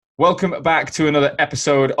Welcome back to another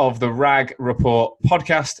episode of the RAG Report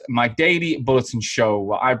podcast, my daily bulletin show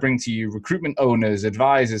where I bring to you recruitment owners,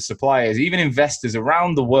 advisors, suppliers, even investors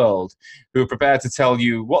around the world who are prepared to tell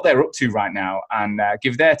you what they're up to right now and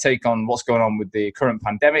give their take on what's going on with the current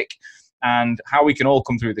pandemic and how we can all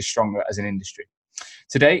come through this stronger as an industry.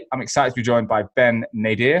 Today, I'm excited to be joined by Ben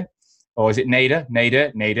Nader. Or is it Nader?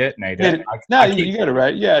 Nader. You got it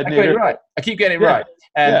right. Yeah, I got it right. I keep getting it right.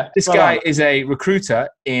 This guy is a recruiter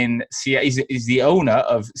in Seattle. He's the owner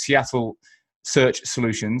of Seattle Search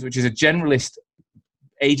Solutions, which is a generalist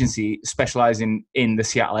agency specializing in the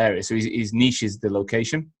Seattle area. So his niche is the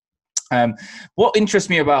location. What interests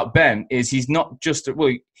me about Ben is he's not just,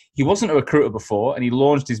 he wasn't a recruiter before, and he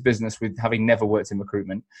launched his business with having never worked in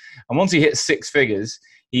recruitment. And once he hit six figures,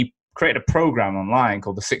 he created a program online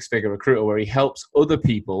called the Six Figure Recruiter, where he helps other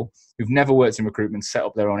people who've never worked in recruitment set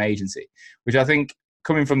up their own agency, which I think,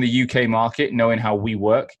 coming from the UK market, knowing how we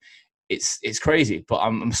work, it's crazy, but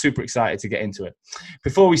I'm super excited to get into it.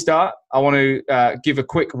 Before we start, I want to give a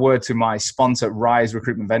quick word to my sponsor, Rise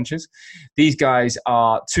Recruitment Ventures. These guys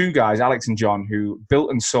are two guys, Alex and John, who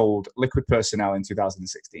built and sold Liquid Personnel in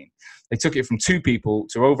 2016. They took it from 2 people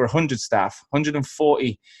to over 100 staff,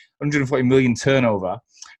 140 million turnover,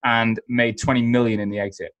 and made 20 million in the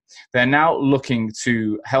exit. They're now looking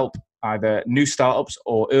to help either new startups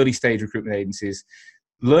or early stage recruitment agencies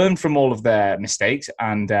learn from all of their mistakes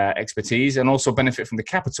and expertise, and also benefit from the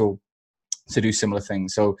capital to do similar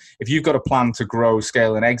things. So if you've got a plan to grow,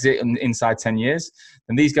 scale, and exit inside 10 years,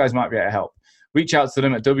 then these guys might be able to help. Reach out to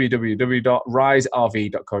them at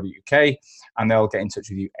www.riserv.co.uk and they'll get in touch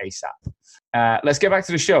with you ASAP. Let's get back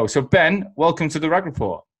to the show. So Ben, welcome to the RAG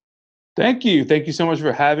Report. Thank you. Thank you so much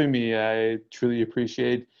for having me. I truly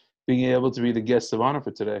appreciate being able to be the guest of honor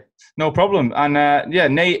for today. No problem. And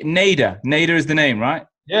Nader. Nader is the name, right?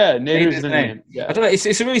 Yeah, Nader is the name. Yeah. I don't know.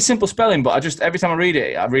 It's a really simple spelling, but every time I read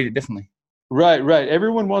it differently. Right.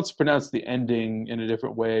 Everyone wants to pronounce the ending in a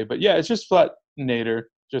different way, but yeah, it's just flat Nader.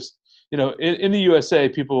 Just, in the USA,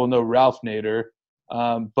 people will know Ralph Nader.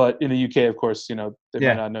 But in the UK, of course, they might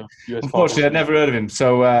not know US. Unfortunately, I've never heard of him,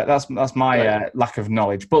 so that's my lack of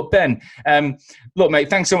knowledge. But Ben, look, mate,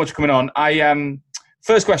 thanks so much for coming on.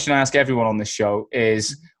 First question I ask everyone on this show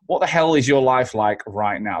is, what the hell is your life like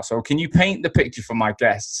right now? So can you paint the picture for my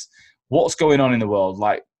guests? What's going on in the world?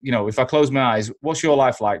 Like, if I close my eyes, what's your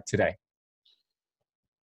life like today?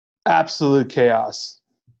 Absolute chaos.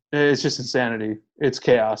 It's just insanity. It's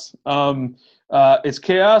chaos. It's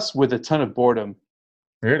chaos with a ton of boredom.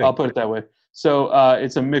 Really? I'll put it that way. So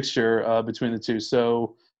it's a mixture between the two.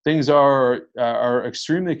 So things are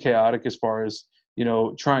extremely chaotic as far as,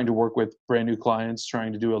 trying to work with brand new clients,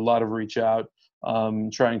 trying to do a lot of reach out,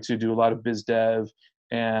 trying to do a lot of biz dev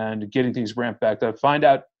and getting things ramped back up. Find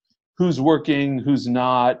out who's working, who's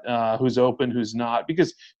not, who's open, who's not.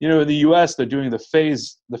 Because, in the US, they're doing the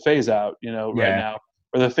phase out, right now,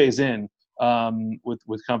 or the phase in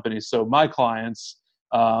with companies. So my clients,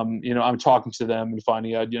 I'm talking to them and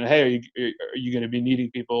finding out, hey, are you going to be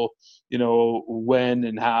needing people, when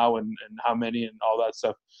and how and how many and all that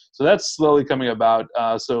stuff. So that's slowly coming about.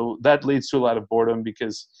 So that leads to a lot of boredom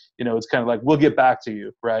because, it's kind of like, we'll get back to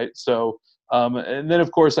you. Right. So, and then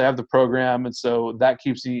of course I have the program. And so that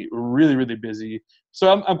keeps me really, really busy.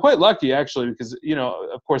 So I'm quite lucky actually, because,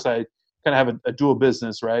 of course I kind of have a dual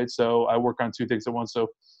business, right? So I work on 2 things at once.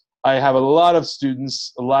 So I have a lot of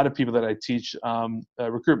students, a lot of people that I teach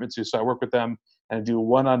recruitment to. So I work with them and I do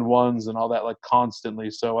one-on-ones and all that like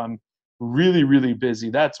constantly. So I'm really, really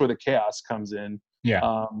busy. That's where the chaos comes in.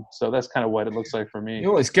 Yeah. So that's kind of what it looks like for me.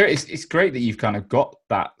 It's great. It's great that you've kind of got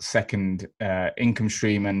that second income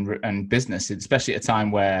stream and business, especially at a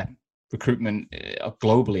time where recruitment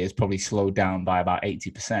globally is probably slowed down by about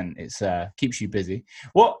 80%. It's keeps you busy.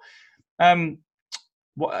 What are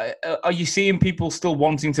you seeing people still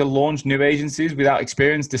wanting to launch new agencies without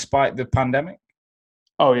experience despite the pandemic?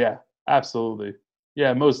 Oh yeah, absolutely.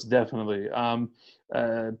 Yeah, most definitely.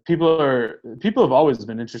 People have always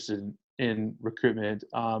been interested in recruitment.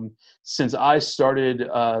 Since I started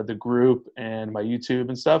the group and my YouTube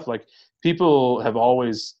and stuff, like people have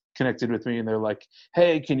always connected with me and they're like,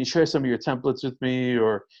 hey, can you share some of your templates with me?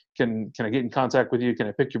 Or can I get in contact with you? Can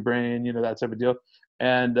I pick your brain? That type of deal.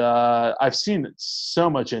 And I've seen so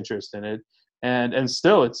much interest in it, and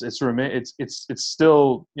still it's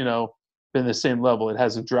still been the same level. It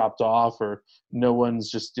hasn't dropped off, or no one's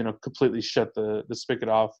just completely shut the spigot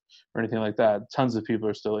off or anything like that. Tons of people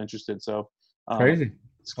are still interested. So crazy,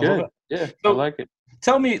 it's good. Yeah, so, I like it.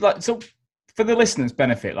 Tell me, so for the listeners'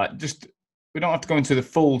 benefit, we don't have to go into the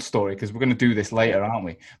full story because we're going to do this later, aren't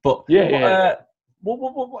we? But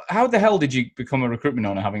how the hell did you become a recruitment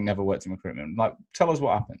owner having never worked in recruitment? Like, tell us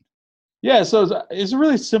what happened. Yeah, so it's a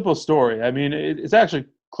really simple story. I mean, it's actually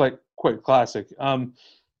quite classic.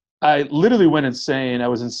 I literally went insane. I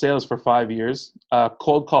was in sales for 5 years,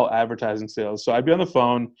 cold call advertising sales. So I'd be on the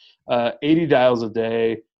phone, 80 dials a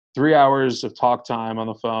day, 3 hours of talk time on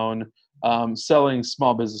the phone, selling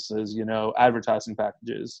small businesses, advertising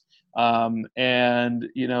packages. And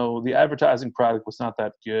the advertising product was not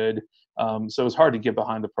that good. So it was hard to get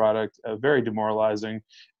behind the product, very demoralizing.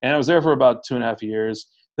 And I was there for about 2.5 years.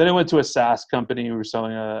 Then I went to a SaaS company. We were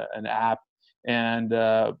selling an app, and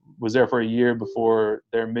was there for a year before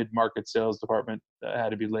their mid-market sales department had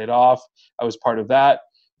to be laid off. I was part of that.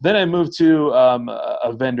 Then I moved to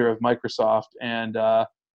a vendor of Microsoft, and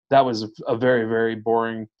that was a very, very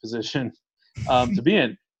boring position to be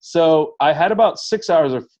in. So I had about 6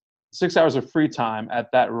 hours of free time at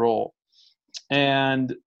that role.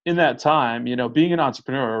 And in that time, being an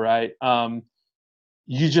entrepreneur, right,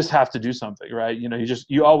 you just have to do something, right?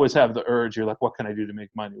 You always have the urge. You're like, what can I do to make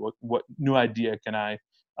money? What new idea can I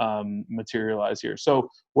materialize here? So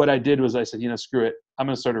what I did was I said, screw it. I'm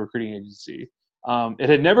going to start a recruiting agency. It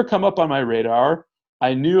had never come up on my radar.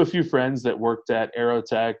 I knew a few friends that worked at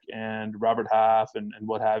Aerotech and Robert Half and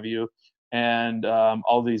what have you. And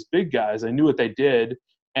all these big guys, I knew what they did.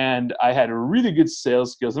 And I had really good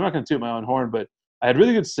sales skills. I'm not going to toot my own horn, but I had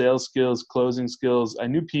really good sales skills, closing skills. I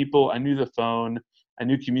knew people. I knew the phone. I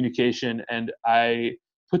knew communication, and I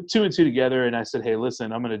put 2 and 2 together, and I said, hey,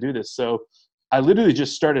 listen, I'm going to do this. So I literally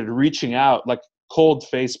just started reaching out, like cold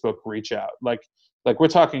Facebook reach out. Like we're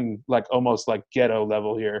talking like almost like ghetto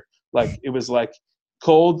level here. Like it was like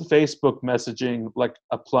cold Facebook messaging, like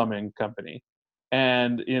a plumbing company.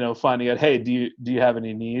 And, finding out, hey, do you have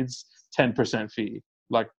any needs? 10% fee,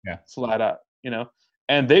 like flat out,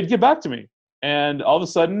 and they'd get back to me. And all of a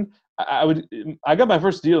sudden I got my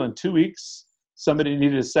first deal in 2 weeks. Somebody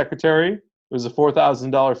needed a secretary. It was a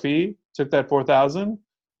 $4,000 fee. Took that $4,000.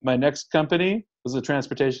 My next company was a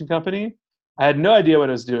transportation company. I had no idea what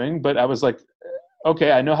I was doing, but I was like,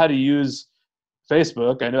 okay, I know how to use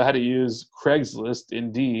Facebook. I know how to use Craigslist,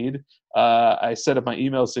 Indeed. I set up my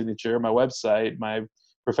email signature, my website, my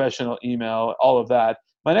professional email, all of that.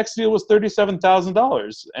 My next deal was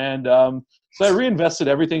 $37,000. And so I reinvested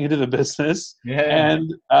everything into the business.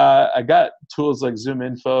 And I got tools like Zoom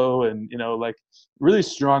Info and, like really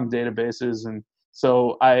strong databases. And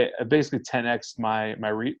so I basically 10x'd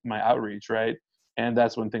my outreach, right? And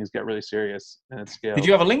that's when things get really serious and it scaled. Did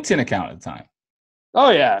you have a LinkedIn account at the time?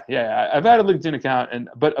 Oh yeah. I've had a LinkedIn account,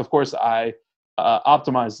 but of course I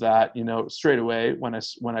optimized that, straight away when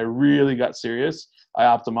I really got serious. I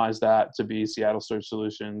optimized that to be Seattle Search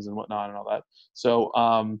Solutions and whatnot and all that. So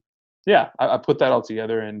I put that all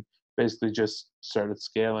together and basically just started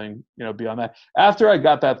scaling, beyond that. After I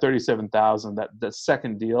got that 37,000, that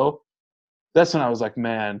second deal, that's when I was like,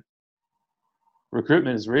 man,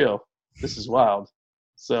 recruitment is real. This is wild.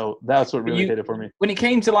 So that's what really hit it for me. When it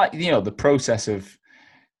came to the process of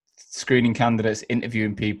screening candidates,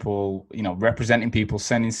 interviewing people, representing people,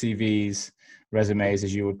 sending CVs, resumes,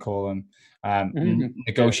 as you would call them,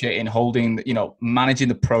 negotiating, holding, managing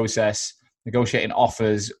the process, negotiating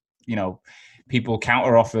offers, people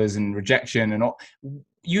counter offers and rejection and all.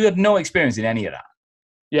 You had no experience in any of that.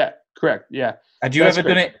 Yeah, correct. Yeah. Had you ever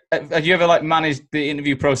done it? Had you ever managed the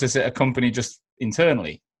interview process at a company just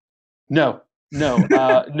internally? No, no,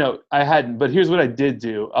 I hadn't. But here's what I did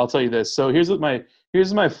do. I'll tell you this. So here's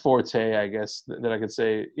my forte, I guess, that I could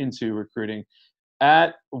say into recruiting.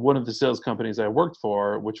 At one of the sales companies I worked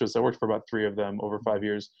for, I worked for about 3 of them over 5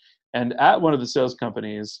 years. And at one of the sales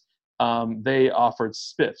companies, they offered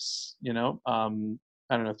spiffs,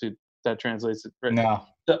 I don't know if that translates it. Right? No.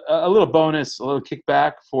 A little bonus, a little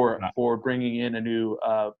kickback for bringing in a new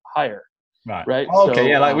hire. Right. Oh,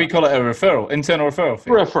 okay. So, we call it a referral, internal referral fee.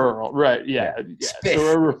 Referral. Right. Yeah. Spiff.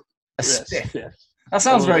 So a spiff. That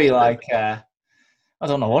sounds very like, I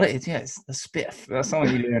don't know what it is. Yeah, it's a spiff. That's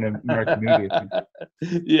something you do in an American movie.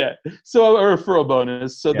 Yeah. So a referral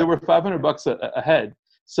bonus. So there were $500 a head.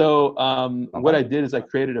 So what I did is I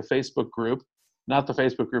created a Facebook group, not the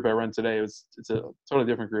Facebook group I run today. It's a totally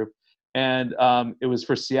different group. And it was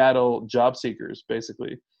for Seattle job seekers,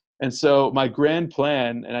 basically. And so my grand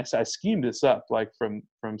plan, and I schemed this up like from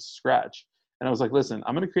scratch. And I was like, listen,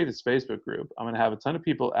 I'm going to create this Facebook group. I'm going to have a ton of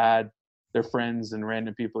people add their friends and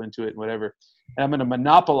random people into it and whatever. And I'm going to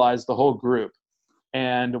monopolize the whole group.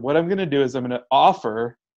 And what I'm going to do is I'm going to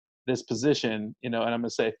offer this position, and I'm going to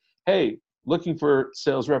say, hey, looking for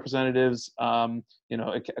sales representatives,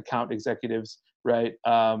 account executives, right?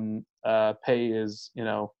 Pay is,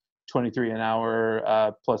 $23 an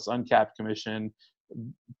hour plus uncapped commission.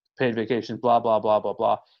 paid vacations, blah, blah, blah, blah,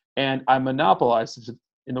 blah. And I monopolized it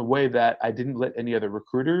in a way that I didn't let any other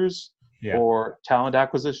recruiters or talent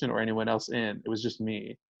acquisition or anyone else in. It was just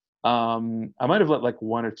me. I might have let like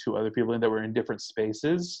one or two other people in that were in different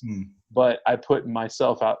spaces, but I put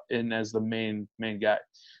myself out in as the main guy.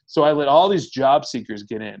 So I let all these job seekers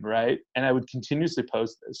get in, right? And I would continuously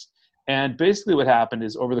post this. And basically what happened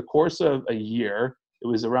is over the course of a year, it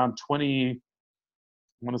was around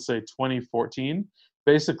 2014,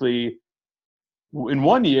 basically in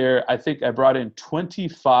 1 year, I think I brought in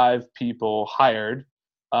 25 people hired,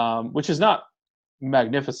 which is not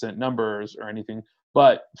magnificent numbers or anything,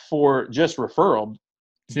 but for just referral.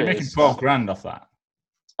 So you're making 12 grand off that?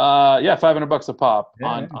 Yeah, $500 a pop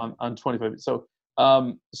on 25. So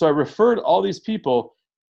I referred all these people.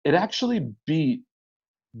 It actually beat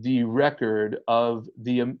the record of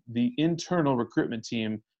the internal recruitment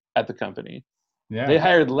team at the company. Yeah. They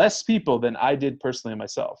hired less people than I did personally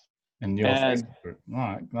myself. And your Facebook group. All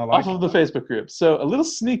right. Off of the Facebook group. So a little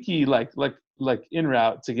sneaky, like en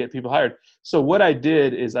route to get people hired. So what I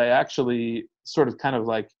did is I actually sort of kind of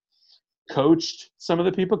like coached some of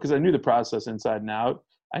the people because I knew the process inside and out.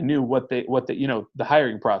 I knew what they the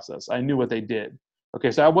hiring process. I knew what they did.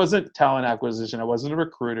 Okay, so I wasn't talent acquisition. I wasn't a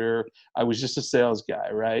recruiter. I was just a sales guy,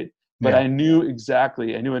 right? But I knew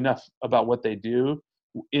enough about what they do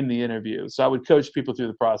in the interview. So I would coach people through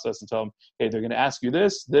the process and tell them, hey, they're going to ask you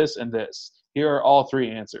this, this, and this. Here are all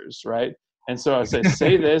three answers, right? And so I would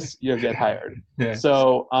say this, you'll get hired. Yeah.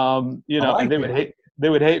 So, and they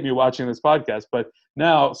would hate me watching this podcast, but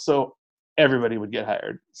now, so everybody would get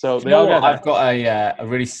hired. So they all got hired. I've got a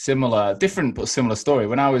really different but similar story.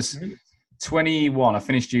 When I was 21, I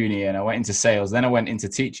finished uni and I went into sales. Then I went into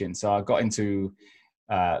teaching. So I got into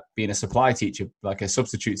being a supply teacher, like a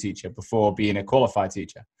substitute teacher, before being a qualified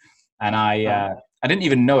teacher. And I didn't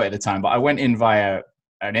even know it at the time, but I went in via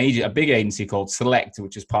a big agency called Select,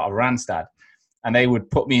 which is part of Randstad. And they would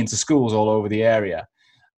put me into schools all over the area.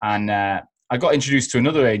 And I got introduced to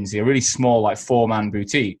another agency, a really small, like 4-man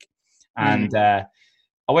boutique. And I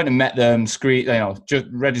went and met them, just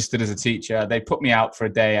registered as a teacher. They put me out for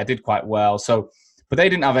a day. I did quite well. But they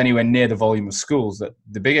didn't have anywhere near the volume of schools that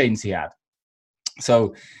the big agency had.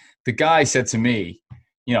 So the guy said to me,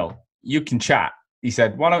 you can chat. He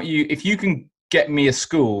said, why don't you, if you can get me a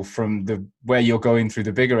school from where you're going through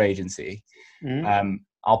the bigger agency,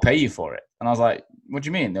 I'll pay you for it. And I was like, what do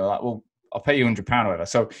you mean? They were like, well, I'll pay you £100 or whatever.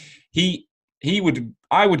 So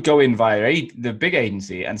I would go in via the big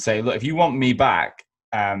agency and say, look, if you want me back,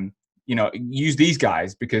 use these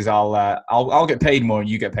guys because I'll get paid more and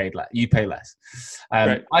you get paid less. You pay less.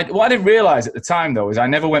 Right. What I didn't realize at the time though is I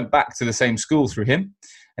never went back to the same school through him,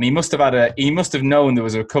 and he must have known there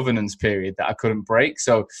was a covenants period that I couldn't break.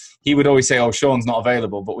 So he would always say, "Oh, Sean's not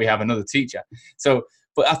available, but we have another teacher." So,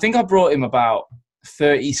 but I think I brought him about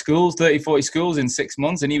 40 schools in 6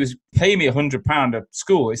 months, and he was paying me £100 a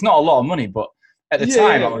school. It's not a lot of money, but at the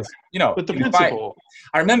time, I was, But the principle.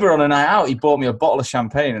 I remember on a night out, he bought me a bottle of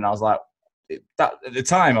champagne, and I was like, at the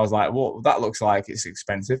time, I was like, well, that looks like it's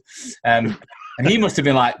expensive. And he must have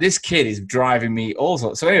been like, this kid is driving me all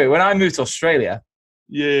sorts. So anyway, when I moved to Australia,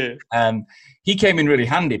 he came in really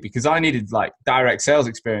handy because I needed like direct sales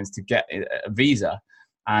experience to get a visa.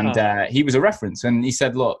 And he was a reference. And he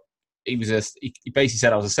said, look, he basically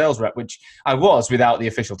said I was a sales rep, which I was without the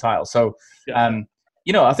official title. So,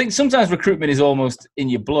 I think sometimes recruitment is almost in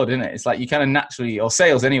your blood, isn't it? It's like you kind of naturally, or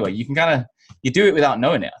sales anyway, you do it without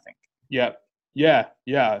knowing it, I think. Yeah.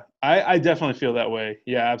 I definitely feel that way.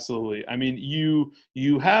 Yeah, absolutely. I mean, you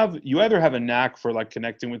either have a knack for like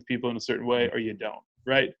connecting with people in a certain way or you don't,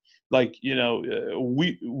 right? Like,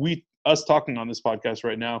 us talking on this podcast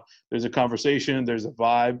right now, there's a conversation, there's a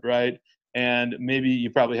vibe, right? And maybe you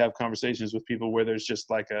probably have conversations with people where there's just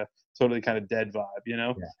like a totally kind of dead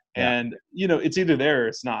vibe, and, it's either there or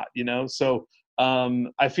it's not, So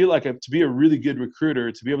I feel like to be a really good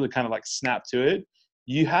recruiter, to be able to kind of like snap to it,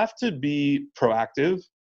 you have to be proactive.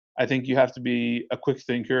 I think you have to be a quick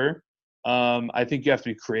thinker. I think you have to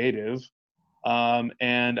be creative.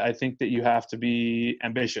 And I think that you have to be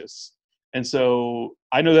ambitious. And so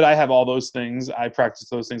I know that I have all those things. I practice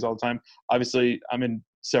those things all the time. Obviously, I'm in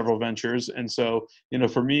several ventures. And so,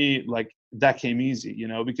 for me, like that came easy,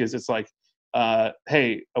 because it's like,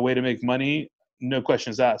 hey, a way to make money, no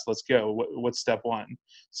questions asked. Let's go. What's step one?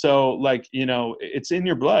 So like, it's in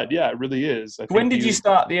your blood. Yeah, it really is. When did you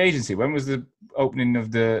start the agency? When was the opening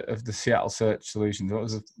of the Seattle Search Solutions? What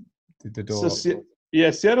was the door? So,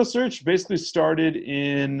 Seattle Search basically started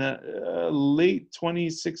in late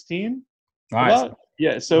 2016. Right.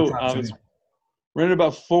 So We're in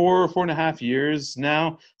about 4.5 years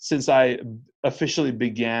now since I officially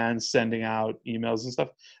began sending out emails and stuff,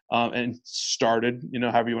 and started,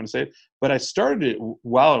 however you want to say it. But I started it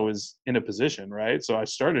while I was in a position, right? So I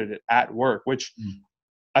started it at work, which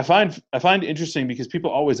I find interesting because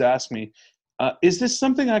people always ask me, is this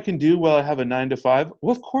something I can do while I have a 9 to 5?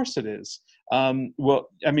 Well, of course it is. Well,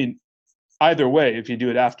 I mean, either way, if you do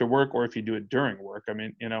it after work or if you do it during work, I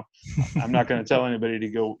mean, I'm not going to tell anybody to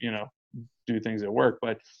go, do things at work.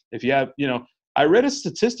 But if you have, I read a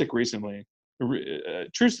statistic recently.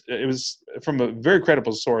 It was from a very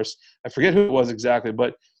credible source. I forget who it was exactly,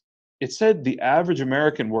 but it said the average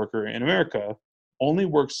American worker in America only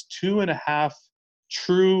works 2.5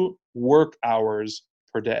 true work hours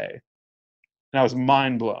per day. And I was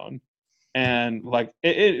mind blown. And like,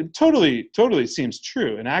 it totally seems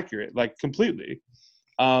true and accurate, like completely.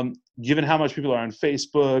 Given how much people are on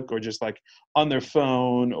Facebook or just like on their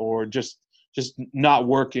phone or just not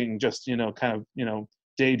working, just, kind of,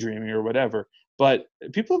 daydreaming or whatever. But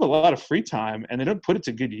people have a lot of free time and they don't put it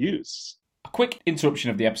to good use. A quick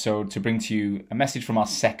interruption of the episode to bring to you a message from our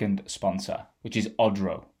second sponsor, which is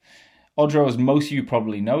Odro. Odro, as most of you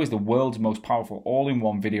probably know, is the world's most powerful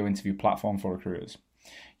all-in-one video interview platform for recruiters.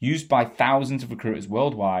 Used by thousands of recruiters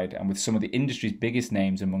worldwide and with some of the industry's biggest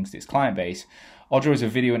names amongst its client base, Odro is a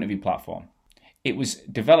video interview platform. It was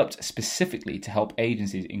developed specifically to help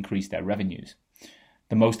agencies increase their revenues.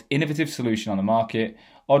 The most innovative solution on the market,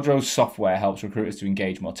 Odro's software helps recruiters to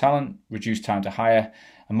engage more talent, reduce time to hire,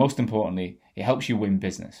 and most importantly, it helps you win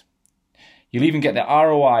business. You'll even get the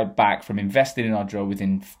ROI back from investing in Odro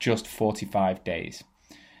within just 45 days.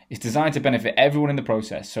 It's designed to benefit everyone in the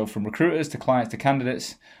process, so from recruiters to clients to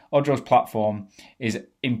candidates, Odro's platform is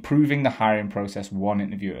improving the hiring process one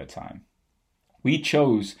interview at a time. We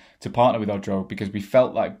chose to partner with Odro because we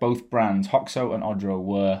felt like both brands, Hoxo and Odro,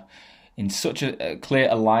 were in such a clear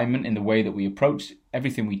alignment in the way that we approach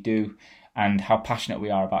everything we do and how passionate we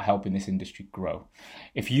are about helping this industry grow.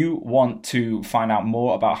 If you want to find out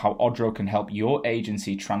more about how Odro can help your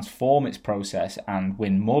agency transform its process and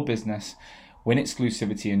win more business, win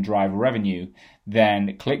exclusivity and drive revenue,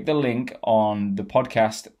 then click the link on the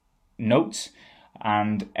podcast notes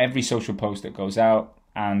and every social post that goes out,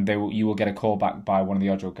 and you will get a call back by one of the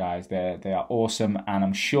Odro guys. They are awesome, and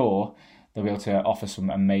I'm sure they'll be able to offer some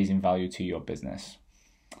amazing value to your business.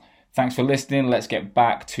 Thanks for listening. Let's get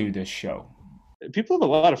back to the show. People have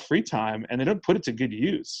a lot of free time and they don't put it to good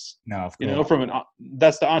use. No, of course.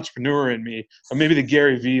 That's the entrepreneur in me, or maybe the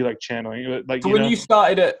Gary V channeling. So when you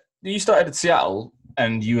started at Seattle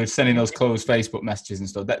and you were sending those closed Facebook messages and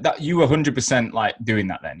stuff, that you were 100% like doing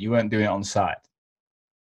that then? You weren't doing it on the side?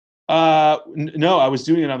 No, I was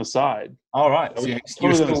doing it on the side. All right. So you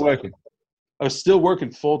were still working? I was still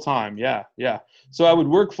working full time. Yeah. So I would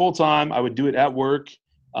work full time. I would do it at work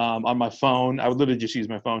on my phone. I would literally just use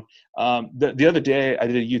my phone. The other day, I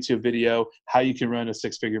did a YouTube video, how you can run a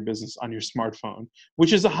 6-figure business on your smartphone,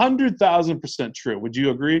 which is 100,000% true. Would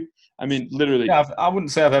you agree? I mean, literally. Yeah, I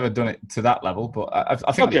wouldn't say I've ever done it to that level, but I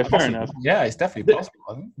think okay, fair enough. Yeah, it's definitely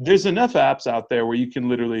possible. There's enough apps out there where you can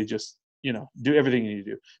literally just do everything you need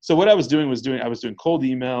to do. So what I was doing I was doing cold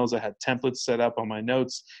emails. I had templates set up on my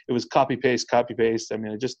notes. It was copy paste. I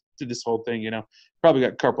mean, I just did this whole thing, probably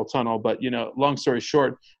got carpal tunnel, but long story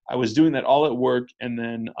short, I was doing that all at work. And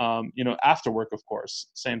then, after work, of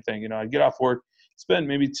course, same thing, I'd get off work, spend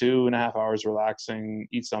maybe 2.5 hours relaxing,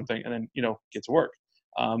 eat something, and then, get to work,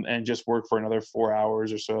 and just work for another 4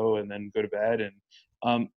 hours or so and then go to bed.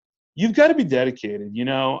 And, you've got to be dedicated,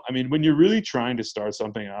 I mean, when you're really trying to start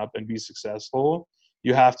something up and be successful,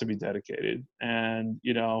 you have to be dedicated. And,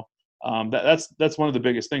 that's one of the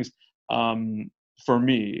biggest things for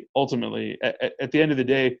me, ultimately. At the end of the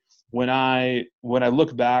day, when I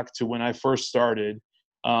look back to when I first started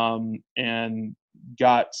and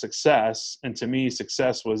got success, and to me,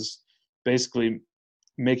 success was basically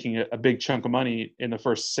making a big chunk of money in the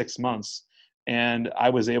first 6 months. And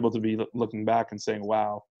I was able to be looking back and saying,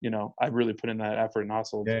 wow, I really put in that effort and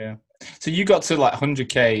hustled. Yeah. So you got to like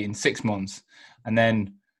 100K in 6 months. And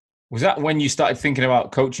then was that when you started thinking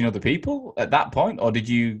about coaching other people at that point? Or did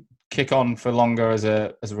you kick on for longer as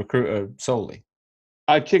a recruiter solely?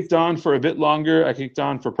 I kicked on for a bit longer. I kicked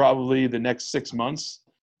on for probably the next 6 months.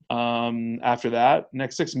 After that,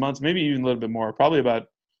 next 6 months, maybe even a little bit more, probably about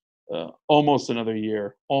almost another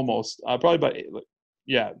year, probably about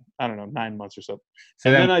I don't know, 9 months or so.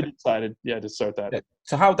 And then I decided, to start that.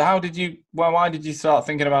 So why did you start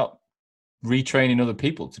thinking about retraining other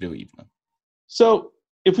people to do it even? So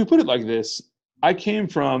if we put it like this, I came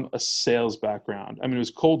from a sales background. I mean, it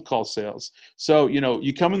was cold call sales. So,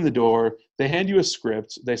 you come in the door, they hand you a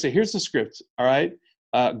script. They say, here's the script. All right.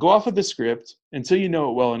 Go off of the script until you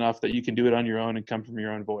know it well enough that you can do it on your own and come from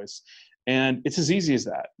your own voice. And it's as easy as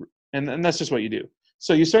that. And that's just what you do.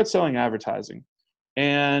 So you start selling advertising,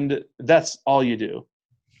 and that's all you do.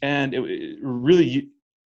 And it really,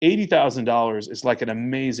 $80,000 is like an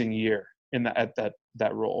amazing year at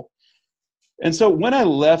that role. And so when I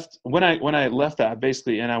left that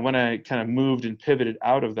basically, and when I kind of moved and pivoted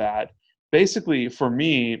out of that, basically for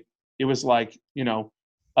me, it was like,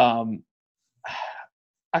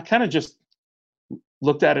 I kind of just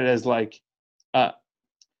looked at it as like, what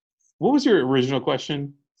was your original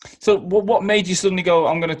question? So what made you suddenly go,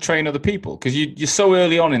 I'm going to train other people? Because you're so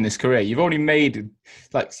early on in this career. You've already made,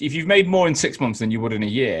 like, if you've made more in 6 months than you would in a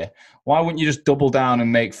year, why wouldn't you just double down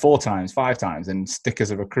and make 4 times, 5 times and stick as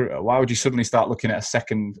a recruiter? Why would you suddenly start looking at a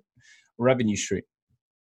second revenue stream?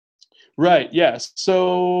 Right. Yes.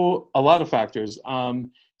 So a lot of factors.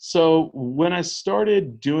 So when I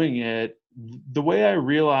started doing it, the way I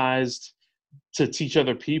realized to teach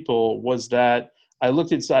other people was that I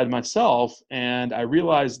looked inside myself and I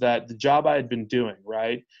realized that the job I had been doing,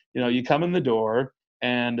 right? You come in the door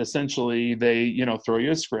and essentially they, throw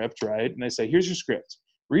you a script, right? And they say, here's your script.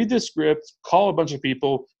 Read this script, call a bunch of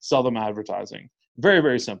people, sell them advertising. Very,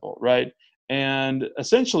 very simple, right? And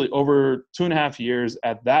essentially over 2.5 years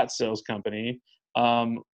at that sales company,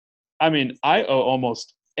 I owe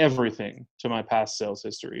almost everything to my past sales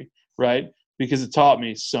history, right? Because it taught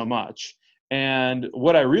me so much. And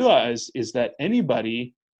what I realized is that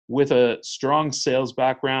anybody with a strong sales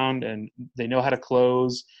background and they know how to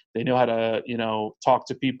close, they know how to, talk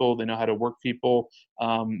to people, they know how to work people,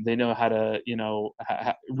 they know how to,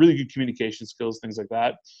 really good communication skills, things like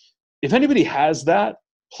that. If anybody has that,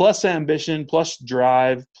 plus ambition, plus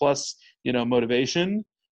drive, plus, motivation,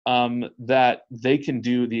 that they can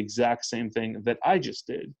do the exact same thing that I just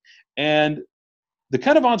did. And the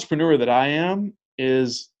kind of entrepreneur that I am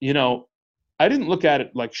is, I didn't look at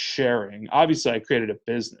it like sharing. Obviously, I created a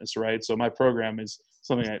business, right? So my program is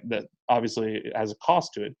something that obviously has a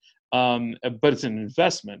cost to it, but it's an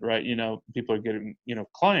investment, right? People are getting,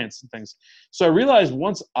 clients and things. So I realized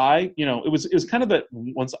once it was kind of that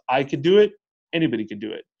once I could do it, anybody could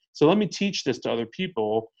do it. So let me teach this to other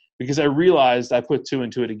people, because I realized I put 2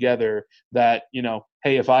 and 2 together that,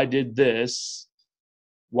 hey, if I did this,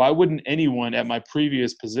 why wouldn't anyone at my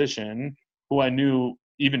previous position who I knew,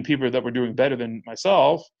 even people that were doing better than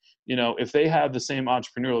myself, if they have the same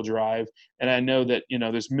entrepreneurial drive, and I know that,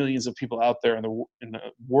 there's millions of people out there in the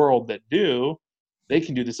world that do, they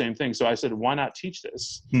can do the same thing. So I said, why not teach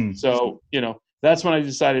this? So, that's when I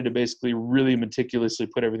decided to basically really meticulously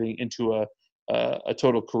put everything into a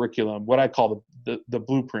total curriculum. What I call the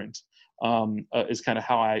blueprint is kind of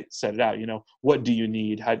how I set it out. What do you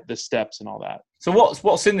need, the steps and all that. So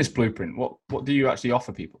what's in this blueprint? What do you actually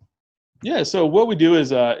offer people? Yeah, so what we do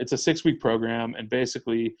is it's a 6-week program, and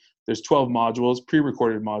basically there's 12 modules,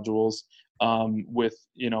 pre-recorded modules, with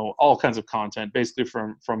all kinds of content, basically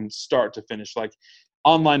from start to finish, like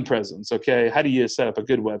online presence. Okay, how do you set up a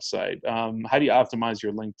good website? How do you optimize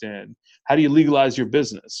your LinkedIn? How do you legalize your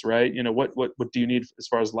business? Right? What do you need as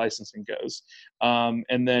far as licensing goes?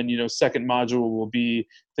 And then second module will be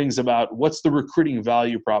things about what's the recruiting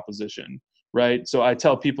value proposition, right? So I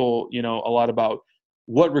tell people a lot about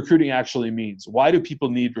what recruiting actually means. Why do people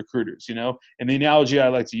need recruiters? And the analogy I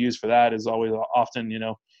like to use for that is always often,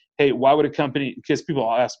 hey, why would a company, because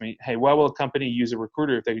people ask me, hey, why will a company use a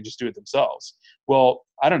recruiter if they could just do it themselves? Well,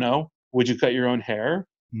 I don't know. Would you cut your own hair?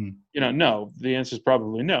 No, the answer is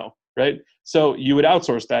probably no, right? So you would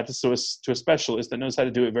outsource that to a specialist that knows how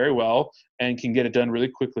to do it very well and can get it done really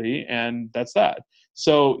quickly. And that's that.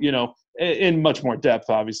 So, in much more depth,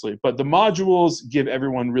 obviously, but the modules give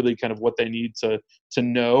everyone really kind of what they need to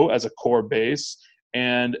know as a core base.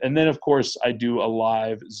 And then, of course, I do a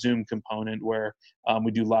live Zoom component where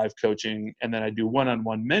we do live coaching, and then I do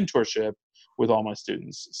one-on-one mentorship with all my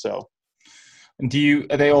students. So, and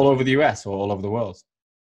are they all over the US or all over the world?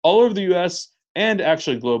 All over the US and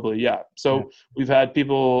actually globally, yeah. So we've had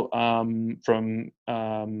people from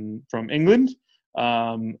England,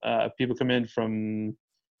 people come in from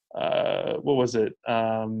what was it?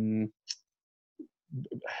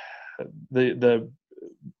 The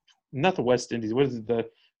not the West Indies. What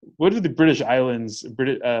are the British Islands?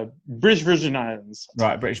 British Virgin Islands.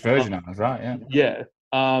 Right, British Virgin Islands. Right, yeah. Yeah,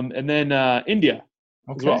 and then India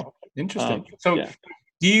as well. Interesting. So,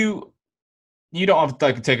 do you don't have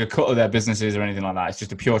to take a cut of their businesses or anything like that? It's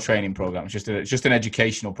just a pure training program. It's just an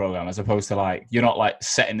educational program, as opposed to you're not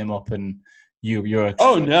setting them up and you're a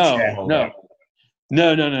no.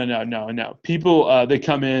 No. People, they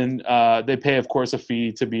come in, they pay, of course, a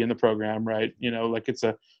fee to be in the program, right? Like it's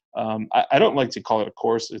I don't like to call it a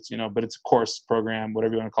course. It's, but it's a course program,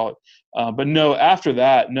 whatever you want to call it. But no, after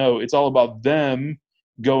that, no, it's all about them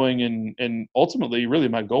going and ultimately, really,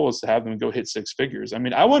 my goal is to have them go hit six figures. I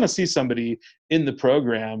mean, I want to see somebody in the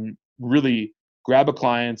program really grab a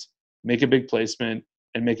client, make a big placement,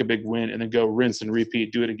 and make a big win, and then go rinse and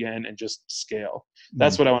repeat, do it again, and just scale.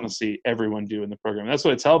 That's what I want to see everyone do in the program. That's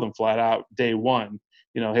what I tell them flat out day one.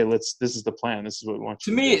 Hey, this is the plan. This is what we want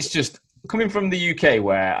you to do. To me, it's just coming from the UK,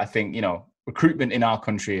 where I think, recruitment in our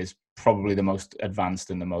country is probably the most advanced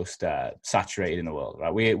and the most saturated in the world,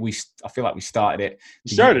 right? I feel like we started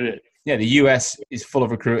it. Yeah, the US is full of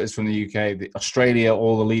recruiters from the UK. Australia,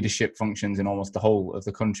 all the leadership functions in almost the whole of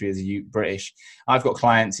the country is British. I've got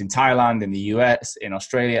clients in Thailand, in the US, in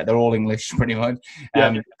Australia. They're all English pretty much.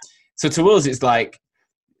 So to us, it's like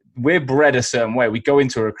we're bred a certain way. We go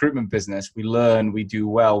into a recruitment business, we learn, we do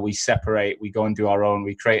well, we separate, we go and do our own.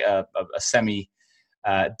 We create a semi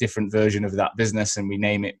different version of that business and we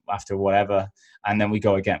name it after whatever, and then we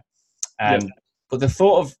go again. But the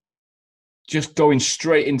thought of just going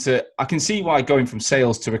straight into, I can see why going from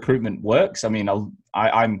sales to recruitment works. I mean,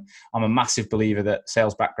 I'm a massive believer that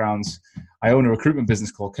sales backgrounds. I own a recruitment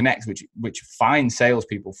business called Connect, which finds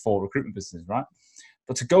salespeople for recruitment businesses, right?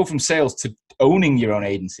 But to go from sales to owning your own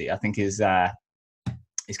agency, I think is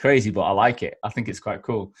crazy, but I like it. I think it's quite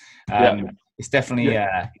cool. It's definitely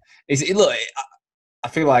look. I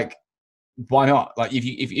feel like, why not? Like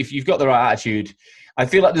if you've got the right attitude, I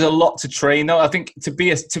feel like there's a lot to train though. I think to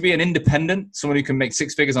be an independent, someone who can make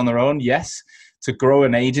six figures on their own, yes. To grow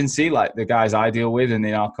an agency like the guys I deal with, and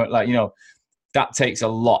that takes a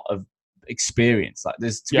lot of experience. Like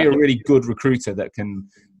to be a really good recruiter that can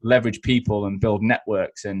leverage people and build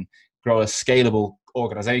networks and grow a scalable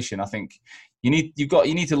organization. I think you need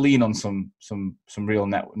to lean on some real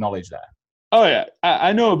knowledge there. Oh yeah,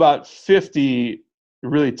 I know about 50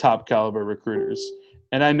 really top caliber recruiters,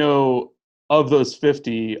 and I know of those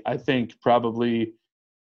 50, I think probably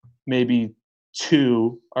maybe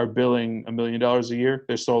 2 are billing $1 million a year.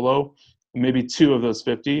 They're solo. Maybe 2 of those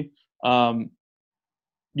 50.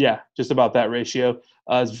 Just about that ratio.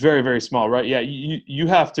 It's very, very small, right? Yeah, you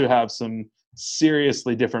have to have some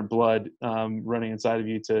seriously different blood running inside of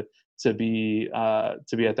you to be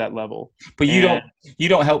at that level. But you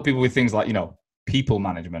don't help people with things like people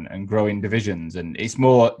management and growing divisions, and it's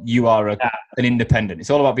more you are an independent. It's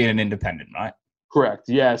all about being an independent, right? Correct.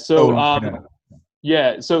 Yeah. So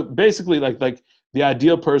so basically, like the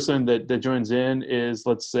ideal person that joins in is,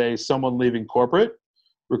 let's say, someone leaving corporate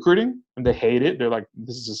recruiting and they hate it. They're like,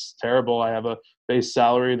 this is just terrible. I have a base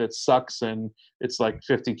salary that sucks and it's like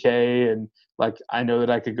 $50K, and like I know that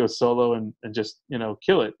I could go solo and just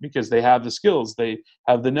kill it because they have the skills, they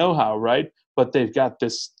have the know-how, right? But they've got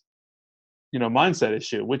this mindset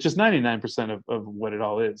issue, which is 99% of what it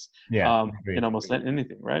all is. In almost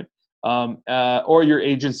anything, right? Or your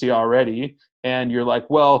agency already, and you're like,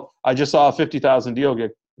 well, I just saw a $50,000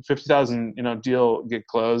 deal get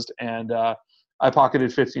closed, and I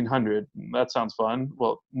pocketed $1,500. That sounds fun.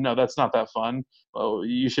 Well, no, that's not that fun. Well,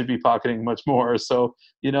 you should be pocketing much more. So,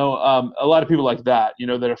 a lot of people like that,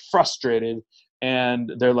 that are frustrated,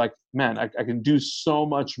 and they're like, man, I can do so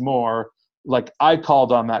much more. Like I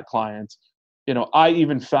called on that client. I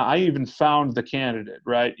even found the candidate,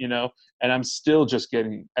 right? And I'm still just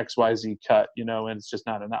getting XYZ cut, and it's just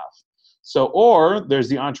not enough. So, or there's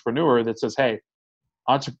the entrepreneur that says, hey,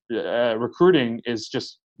 recruiting is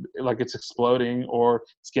just like it's exploding, or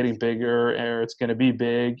it's getting bigger, or it's going to be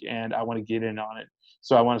big, and I want to get in on it.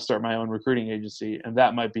 So I want to start my own recruiting agency, and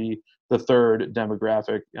that might be the third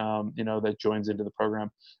demographic, that joins into the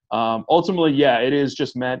program. Ultimately, it is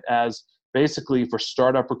just meant as basically for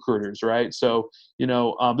startup recruiters, right? So,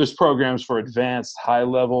 there's programs for advanced, high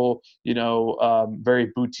level,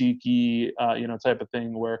 very boutique-y, type of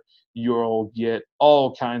thing where you'll get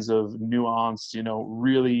all kinds of nuanced,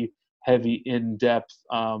 really heavy, in-depth,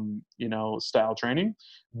 style training.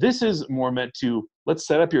 This is more meant to, let's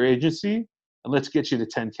set up your agency and let's get you to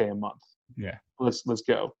 10K a month. Yeah. Let's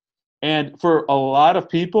go. And for a lot of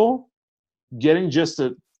people, getting just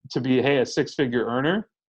to be, a six-figure earner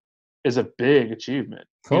is a big achievement.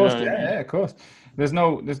 Of course, of course. Let's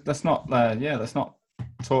not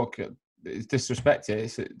talk. It's disrespect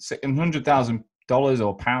it. It's $100,000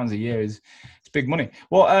 or pounds a year it's big money.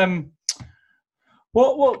 What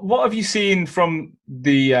have you seen from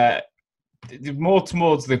the more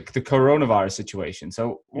towards the coronavirus situation?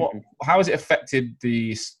 So how has it affected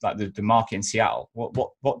the market in Seattle?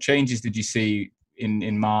 What changes did you see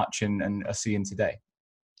in March and are seeing today?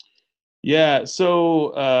 Yeah,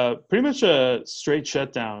 so pretty much a straight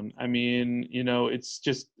shutdown. I mean, it's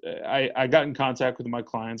just I got in contact with my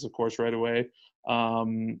clients, of course, right away. A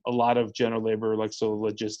lot of general labor, like so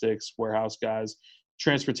logistics, warehouse guys,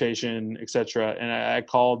 transportation, etc. And I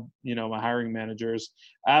called, my hiring managers,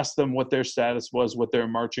 asked them what their status was, what their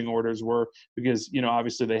marching orders were, because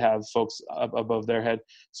obviously they have folks up above their head.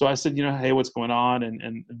 So I said, hey, what's going on?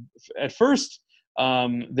 And at first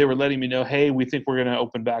they were letting me know, hey, we think we're going to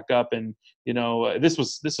open back up, and this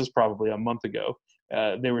was probably a month ago.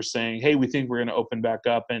 They were saying, hey, we think we're going to open back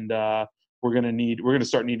up, and we're going to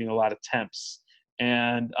start needing a lot of temps.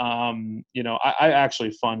 And I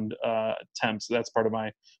actually fund temps. That's part of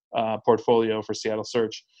my portfolio for Seattle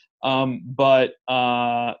Search. But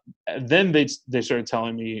then they started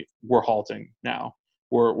telling me we're halting now.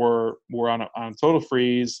 We're on a total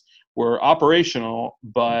freeze. We're operational,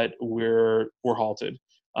 but we're halted.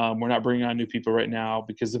 We're not bringing on new people right now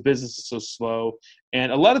because the business is so slow.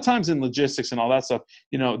 And a lot of times in logistics and all that stuff,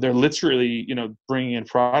 they're literally, bringing in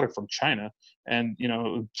product from China and,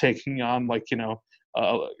 taking on like,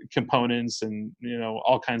 components and,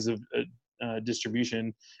 all kinds of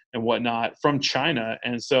distribution and whatnot from China.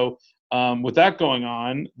 And so with that going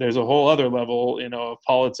on, there's a whole other level, of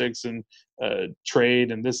politics and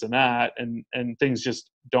trade and this and that, and things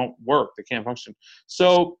just don't work. They can't function.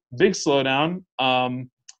 So big slowdown.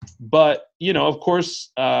 But of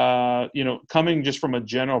course, coming just from a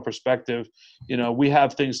general perspective, we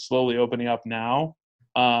have things slowly opening up now.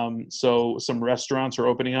 So some restaurants are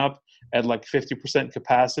opening up at like 50%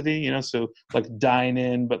 capacity, so like dine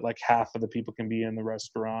in, but like half of the people can be in the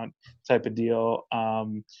restaurant type of deal.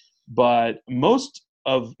 But most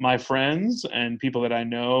of my friends and people that I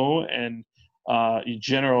know and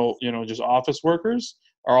general, just office workers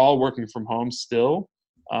are all working from home still.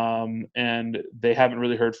 And they haven't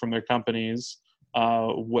really heard from their companies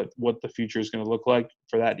what the future is going to look like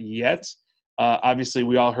for that yet. Obviously,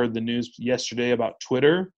 we all heard the news yesterday about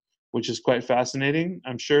Twitter, which is quite fascinating.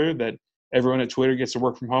 I'm sure that everyone at Twitter gets to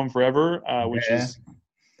work from home forever, which is,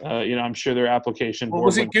 I'm sure their application. Well,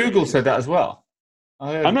 was it Google said that as well?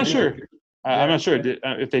 I'm not sure. I'm not sure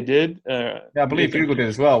if they did. Yeah, I believe Google did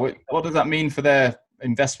as well. What does that mean for their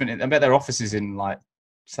investment? I bet their offices in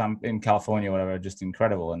in California or whatever are just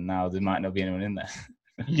incredible, and now there might not be anyone in there.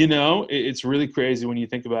 It's really crazy when you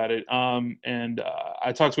think about it. And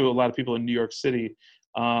I talked to a lot of people in New York City.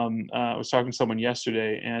 I was talking to someone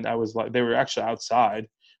yesterday, and I was like, they were actually outside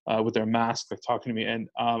with their mask, like talking to me, and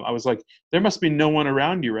I was like, there must be no one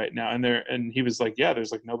around you right now. And he was like, yeah,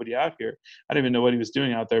 there's like nobody out here. I didn't even know what he was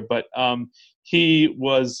doing out there, but he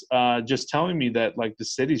was just telling me that like the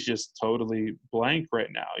city's just totally blank right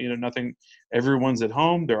now. Nothing. Everyone's at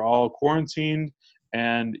home. They're all quarantined.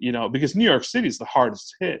 And because New York City is the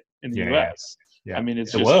hardest hit in the U.S. Yeah. I mean,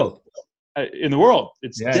 it's the just world. In the world.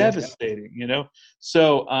 It's devastating.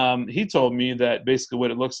 So he told me that basically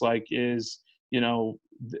what it looks like is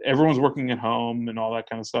everyone's working at home and all that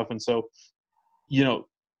kind of stuff, and so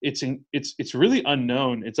it's really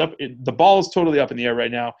unknown. The ball is totally up in the air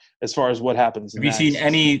right now as far as what happens. Have you seen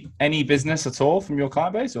any business at all from your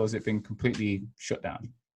client base, or has it been completely shut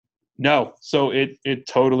down? No. So it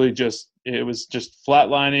totally it was just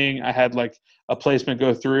flatlining. I had like a placement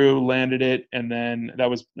go through, landed it, and then that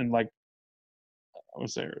was in like, I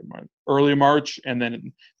would say early March, and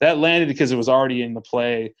then that landed because it was already in the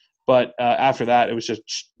play. But after that, it was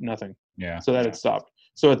just nothing. Yeah. So that had stopped.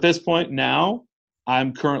 So at this point now,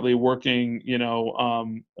 I'm currently working,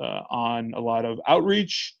 on a lot of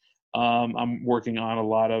outreach. I'm working on a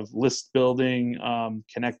lot of list building,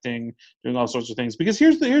 connecting, doing all sorts of things. Because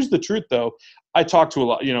here's the truth, though. I talk to a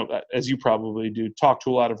lot, as you probably do, talk to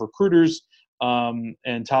a lot of recruiters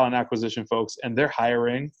and talent acquisition folks, and they're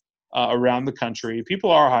hiring around the country.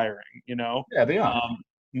 People are hiring, Yeah, they are.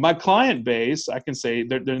 My client base, I can say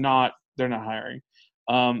they're not hiring.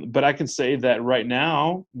 But I can say that right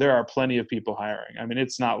now there are plenty of people hiring. I mean,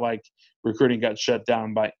 it's not like recruiting got shut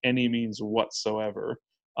down by any means whatsoever.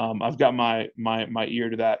 I've got my ear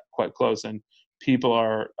to that quite close, and people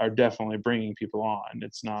are definitely bringing people on.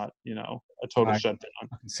 It's not, a total shutdown.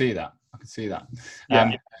 I can see that.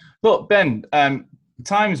 Yeah. Look, Ben,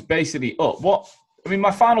 time's basically up.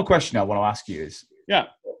 My final question I want to ask you is,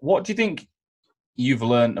 what do you think you've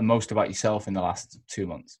learned the most about yourself in the last 2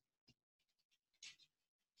 months?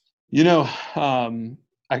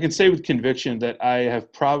 I can say with conviction that I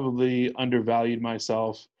have probably undervalued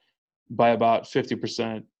myself by about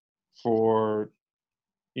 50% for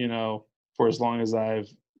as long as I've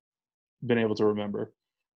been able to remember.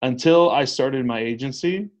 Until I started my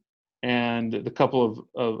agency and the couple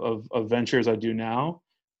of ventures I do now,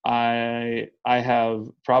 I have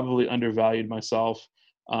probably undervalued myself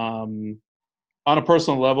on a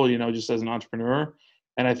personal level, just as an entrepreneur.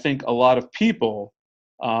 And I think a lot of people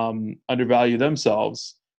undervalue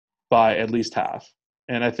themselves by at least half.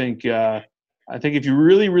 And I think if you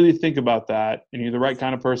really, really think about that, and you're the right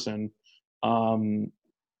kind of person,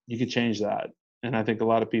 you could change that. And I think a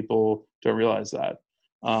lot of people don't realize that.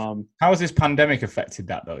 How has this pandemic affected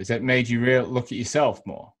that, though? Has it made you look at yourself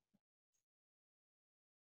more?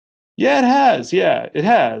 Yeah, it has. Yeah, it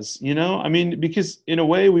has. I mean, because in a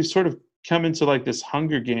way we've sort of come into like this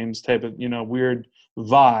Hunger Games type of, weird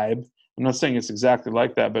vibe. I'm not saying it's exactly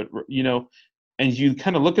like that, but, and you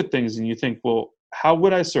kind of look at things and you think, well, how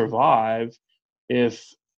would I survive if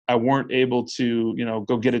I weren't able to,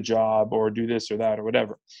 go get a job or do this or that or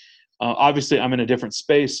whatever? Obviously, I'm in a different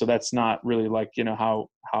space, so that's not really like, how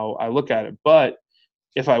I look at it. But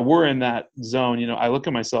if I were in that zone, I look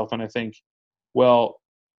at myself and I think, well,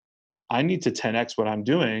 I need to 10x what I'm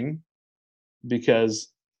doing,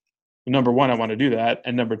 because number one, I want to do that.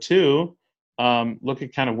 And number two, look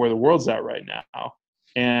at kind of where the world's at right now.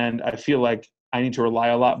 And I feel like I need to rely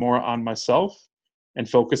a lot more on myself and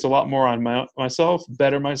focus a lot more on myself,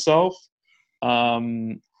 better myself,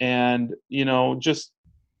 and, just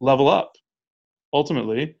level up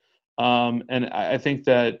ultimately. And I think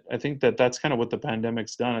that that's kind of what the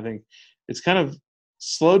pandemic's done. I think it's kind of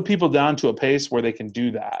slowed people down to a pace where they can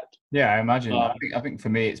do that. Yeah, I imagine. I think for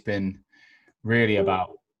me, it's been really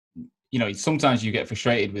about, sometimes you get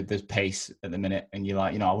frustrated with this pace at the minute, and you're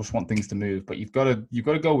like, I just want things to move, but you've got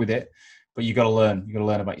to go with it, but you got to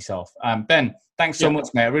learn about yourself. Ben, thanks so much,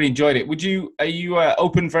 mate. I really enjoyed it. Are you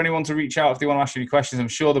open for anyone to reach out if they want to ask you any questions? I'm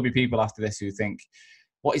sure there'll be people after this who think,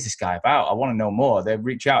 what is this guy about? I want to know more. They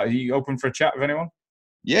reach out. Are you open for a chat with anyone?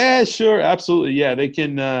 Yeah, sure. Absolutely. Yeah. They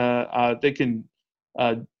can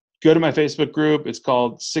go to my Facebook group. It's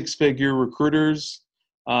called Six Figure Recruiters,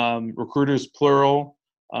 recruiters plural,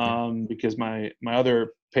 because my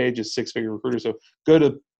other page is Six Figure Recruiters. So go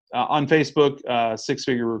to on Facebook, Six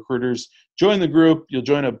Figure Recruiters. Join the group. You'll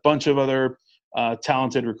join a bunch of other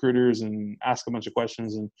talented recruiters and ask a bunch of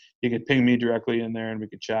questions. And you can ping me directly in there, and we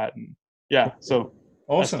could chat. And yeah, so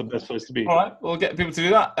awesome. That's the best place to be. All right, we'll get people to do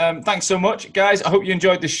that. Thanks so much, guys. I hope you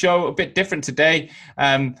enjoyed the show. A bit different today.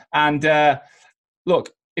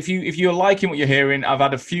 Look, if you're liking what you're hearing, I've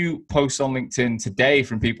had a few posts on LinkedIn today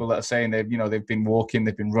from people that are saying they've been walking,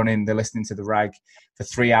 they've been running, they're listening to the rag for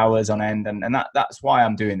 3 hours on end, and that's why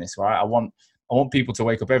I'm doing this. Right, I want people to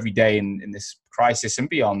wake up every day in this crisis and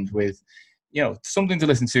beyond with something to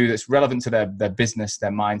listen to that's relevant to their business,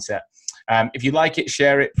 their mindset. If you like it,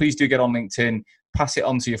 share it. Please do get on LinkedIn. Pass it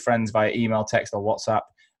on to your friends via email, text, or WhatsApp.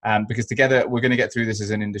 Because together we're going to get through this as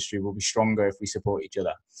an industry. We'll be stronger if we support each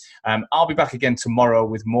other. I'll be back again tomorrow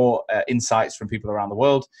with more insights from people around the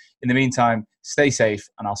world. In the meantime, stay safe,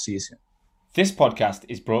 and I'll see you soon. This podcast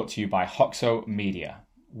is brought to you by Hoxo Media.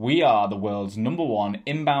 We are the world's #1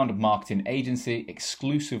 inbound marketing agency,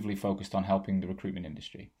 exclusively focused on helping the recruitment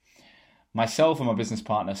industry. Myself and my business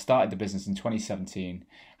partner started the business in 2017,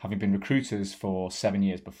 having been recruiters for 7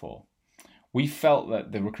 years before. We felt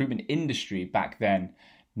that the recruitment industry back then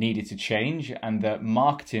needed to change, and that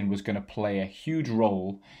marketing was going to play a huge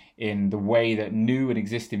role in the way that new and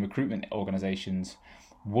existing recruitment organizations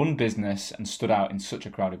won business and stood out in such a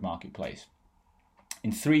crowded marketplace.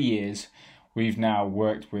 In 3 years, we've now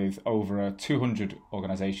worked with over 200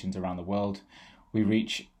 organizations around the world. We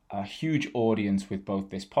reach a huge audience with both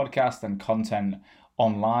this podcast and content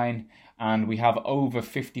online, and we have over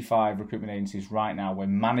 55 recruitment agencies right now we're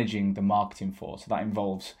managing the marketing for. So that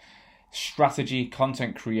involves strategy,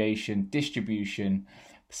 content creation, distribution,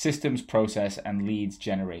 systems, process, and leads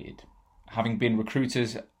generated. Having been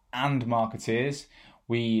recruiters and marketeers,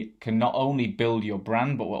 we can not only build your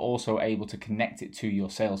brand, but we're also able to connect it to your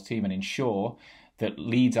sales team and ensure that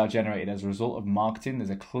leads are generated as a result of marketing. There's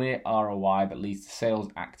a clear ROI that leads to sales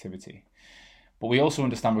activity. But we also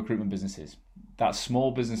understand recruitment businesses. That's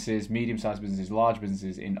small businesses, medium-sized businesses, large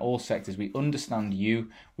businesses, in all sectors. We understand you,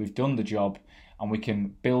 we've done the job, and we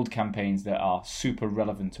can build campaigns that are super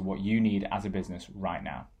relevant to what you need as a business right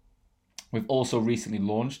now. We've also recently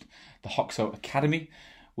launched the Hoxo Academy,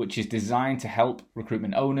 which is designed to help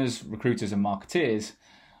recruitment owners, recruiters, and marketeers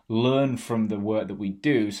learn from the work that we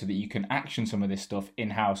do so that you can action some of this stuff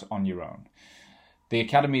in-house on your own. The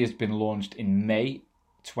Academy has been launched in May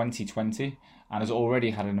 2020 and has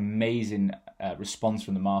already had an amazing response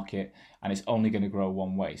from the market, and it's only going to grow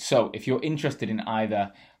one way. So if you're interested in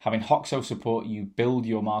either having Hoxo support you build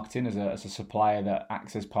your marketing as a supplier that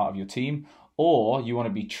acts as part of your team, or you want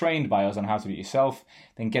to be trained by us on how to do it yourself,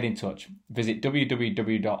 then get in touch. Visit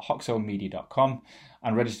www.hoxomedia.com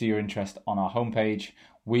and register your interest on our homepage.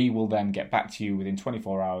 We will then get back to you within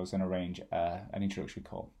 24 hours and arrange an introductory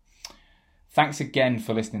call. Thanks again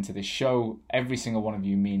for listening to this show. Every single one of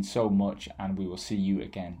you means so much, and we will see you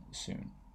again soon.